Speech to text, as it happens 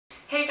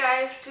Hey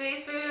guys,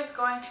 today's video is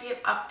going to be an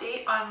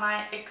update on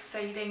my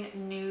exciting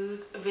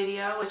news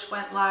video which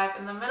went live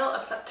in the middle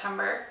of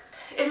September.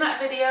 In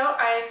that video,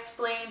 I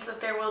explained that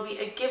there will be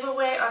a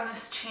giveaway on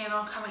this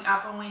channel coming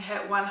up when we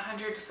hit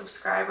 100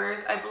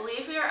 subscribers. I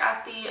believe we are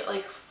at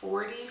the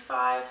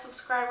 45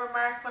 subscriber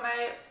mark when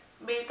I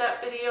made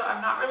that video.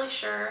 I'm not really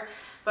sure,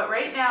 but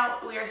right now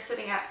we are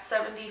sitting at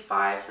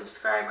 75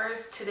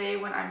 subscribers today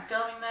when I'm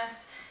filming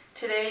this.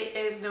 Today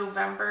is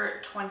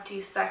November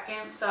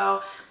 22nd,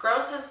 so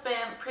growth has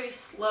been pretty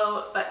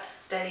slow but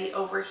steady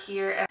over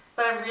here,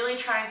 but I'm really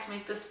trying to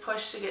make this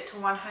push to get to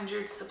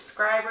 100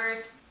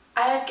 subscribers.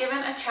 I had given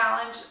a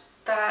challenge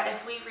that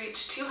if we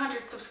reach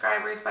 200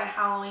 subscribers by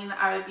Halloween,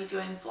 I would be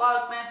doing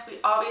Vlogmas. We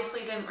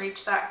obviously didn't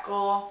reach that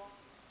goal.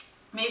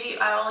 Maybe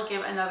I will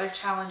give another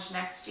challenge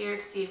next year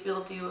to see if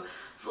we'll do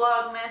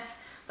Vlogmas.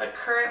 But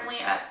currently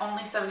at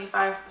only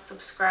 75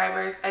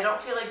 subscribers, I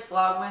don't feel like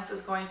Vlogmas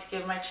is going to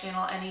give my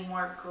channel any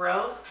more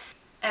growth,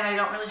 and I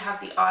don't really have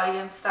the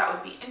audience that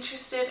would be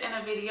interested in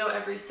a video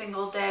every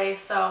single day,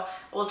 so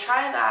we'll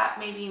try that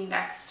maybe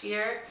next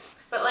year.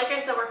 But like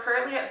I said, we're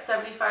currently at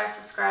 75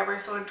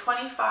 subscribers, so in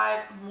 25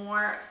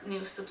 more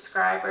new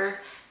subscribers,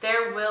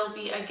 there will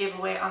be a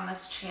giveaway on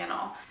this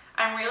channel.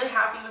 I'm really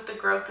happy with the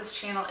growth this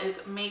channel is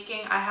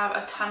making. I have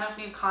a ton of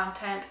new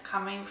content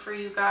coming for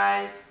you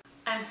guys.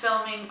 I'm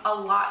filming a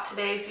lot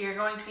today, so you're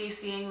going to be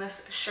seeing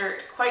this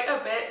shirt quite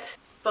a bit,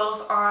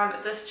 both on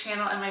this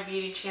channel and my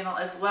beauty channel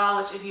as well,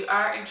 which if you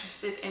are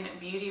interested in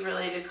beauty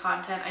related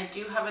content, I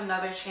do have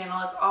another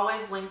channel. It's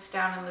always linked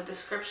down in the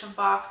description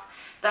box.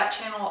 That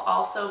channel will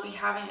also be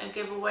having a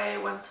giveaway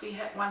once we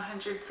hit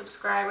 100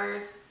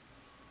 subscribers.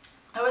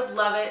 I would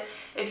love it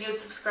if you would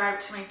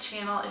subscribe to my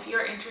channel. If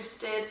you're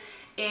interested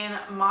in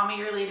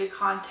mommy related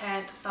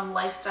content, some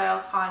lifestyle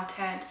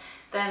content,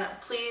 then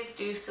please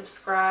do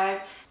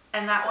subscribe.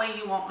 And that way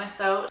you won't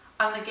miss out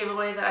on the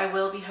giveaway that I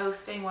will be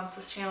hosting once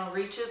this channel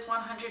reaches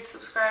 100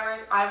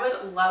 subscribers. I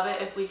would love it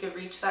if we could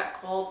reach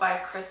that goal by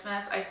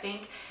Christmas. I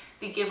think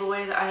the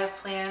giveaway that I have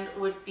planned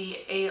would be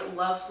a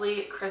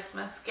lovely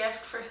Christmas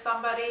gift for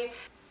somebody.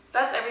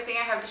 That's everything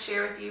I have to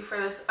share with you for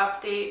this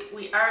update.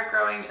 We are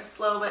growing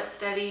slow but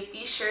steady.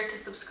 Be sure to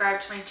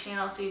subscribe to my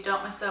channel so you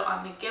don't miss out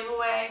on the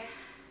giveaway.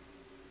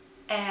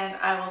 And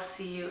I will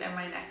see you in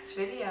my next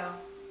video.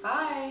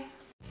 Bye!